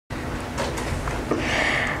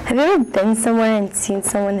Have you ever been somewhere and seen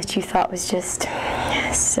someone that you thought was just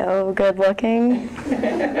so good looking?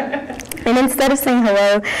 And instead of saying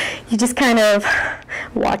hello, you just kind of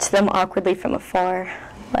watch them awkwardly from afar,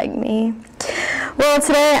 like me. Well,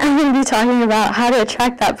 today I'm going to be talking about how to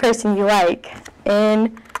attract that person you like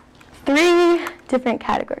in 3 different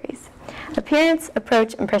categories: appearance,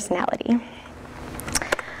 approach, and personality.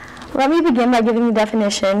 Let me begin by giving the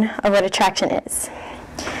definition of what attraction is.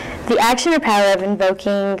 The action or power of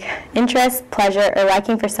invoking interest, pleasure, or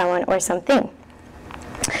liking for someone or something.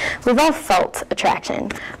 We've all felt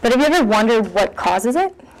attraction, but have you ever wondered what causes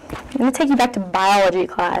it? I'm going to take you back to biology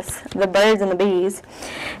class, the birds and the bees,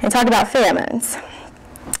 and talk about pheromones.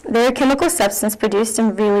 They're a chemical substance produced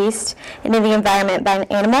and released into the environment by an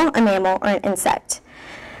animal, a mammal, or an insect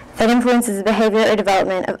that influences the behavior or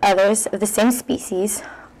development of others of the same species,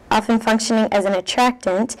 often functioning as an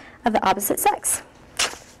attractant of the opposite sex.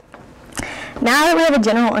 Now that we have a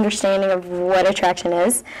general understanding of what attraction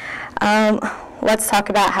is, let's talk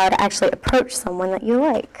about how to actually approach someone that you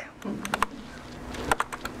like.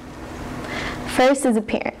 First is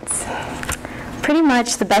appearance. Pretty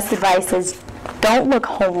much the best advice is don't look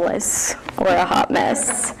homeless or a hot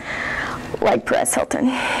mess like Perez Hilton.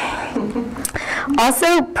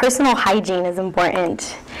 Also, personal hygiene is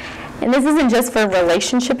important. And this isn't just for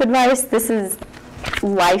relationship advice, this is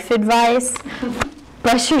life advice.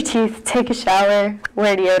 Brush your teeth, take a shower,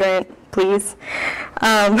 wear deodorant, please.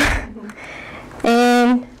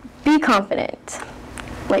 And be confident,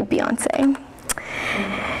 like Beyonce.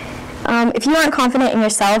 If you aren't confident in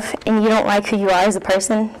yourself and you don't like who you are as a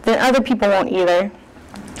person, then other people won't either.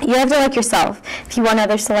 You have to like yourself if you want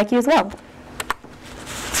others to like you as well.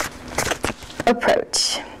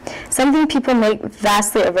 Approach. Something people make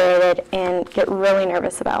vastly overrated and get really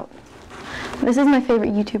nervous about. This is my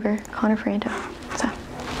favorite YouTuber, Connor Franto. So.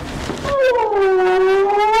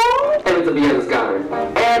 And it's the beginning of Connor.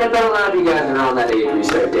 And I bet a lot of you guys are around that age where you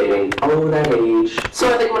start dating. Oh, that age.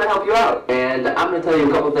 So I think I'm going to help you out. And I'm going to tell you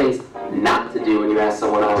a couple things not to do when you ask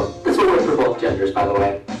someone out. This will work for both genders, by the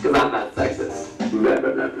way, because I'm not sexist.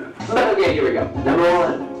 But okay, here we go. Number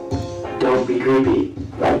 1, don't be creepy.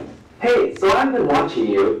 Hey, so I've been watching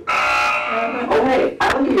you. Oh, hey,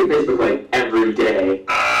 I look at your Facebook like every day.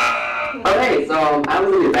 Oh, hey, so I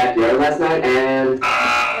was in your backyard last night and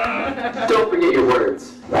don't forget your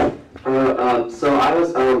words. So I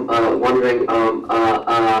was wondering,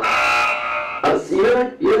 so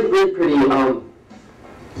you're really pretty,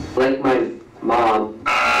 like my mom.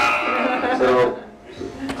 So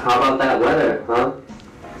how about that weather, huh?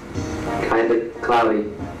 Kinda cloudy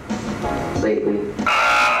lately.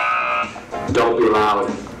 Don't be loud.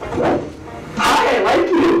 Hi, I like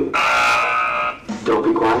you. Don't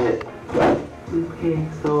be quiet. Okay,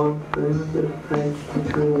 so I'm going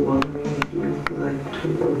to wondering if you like to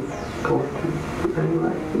go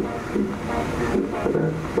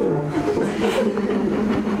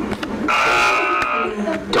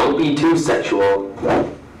Don't be too sexual.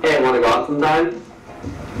 Hey, wanna go out sometime?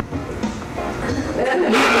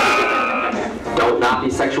 Don't not be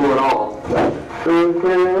sexual at all. Don't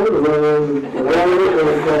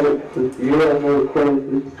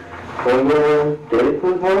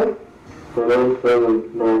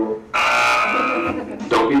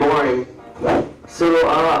be boring. So,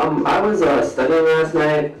 I was studying last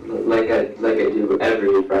night, like I do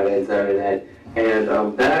every Friday and Saturday night, and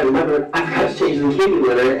then I remembered I forgot to change the cable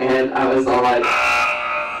glitter, and I was all like,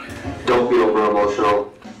 don't be over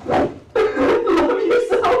emotional. Love you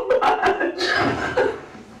so much.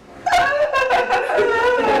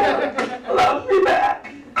 Love me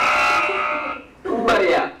back. But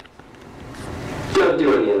yeah, don't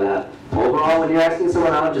do any of that. Overall, when you're asking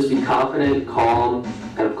someone out, just be confident, calm,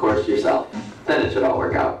 and of course yourself. Then it should all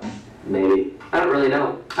work out. Maybe. I don't really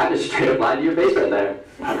know. I just straight up lied to your face right there.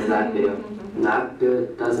 How does that feel? Not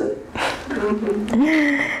good, does it?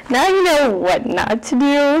 Now you know what not to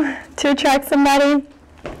do to attract somebody.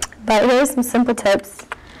 But here are some simple tips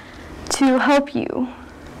to help you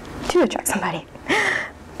to attract somebody.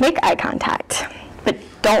 Make eye contact, but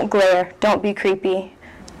don't glare, don't be creepy,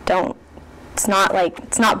 it's not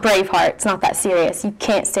Braveheart, it's not that serious. You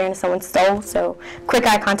can't stare into someone's soul, so quick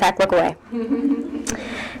eye contact, look away.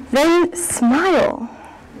 Then smile.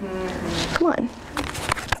 Come on.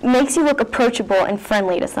 Makes you look approachable and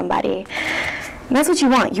friendly to somebody. And that's what you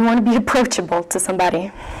want. You want to be approachable to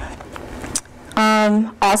somebody.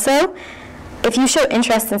 Also, if you show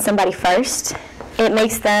interest in somebody first, it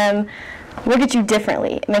makes them look at you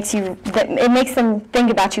differently. It makes them think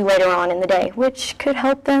about you later on in the day, which could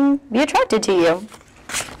help them be attracted to you.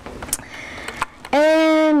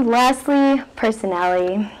 And lastly,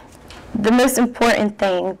 personality. the most important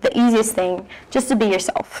thing, the easiest thing, just to be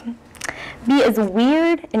yourself. Be as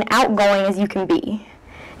weird and outgoing as you can be.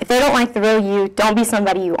 If they don't like the real you, don't be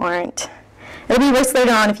somebody you aren't. It'll be worse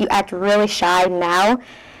later on if you act really shy now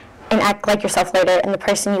and act like yourself later, and the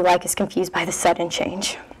person you like is confused by the sudden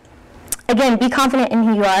change. Again, be confident in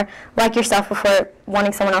who you are, like yourself before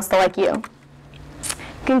wanting someone else to like you.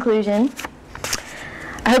 Conclusion.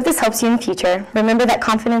 I hope this helps you in the future. Remember that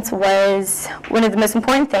confidence was one of the most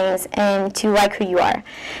important things, and to like who you are.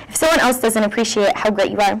 If someone else doesn't appreciate how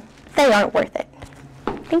great you are, they aren't worth it.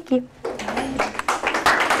 Thank you.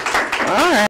 All right.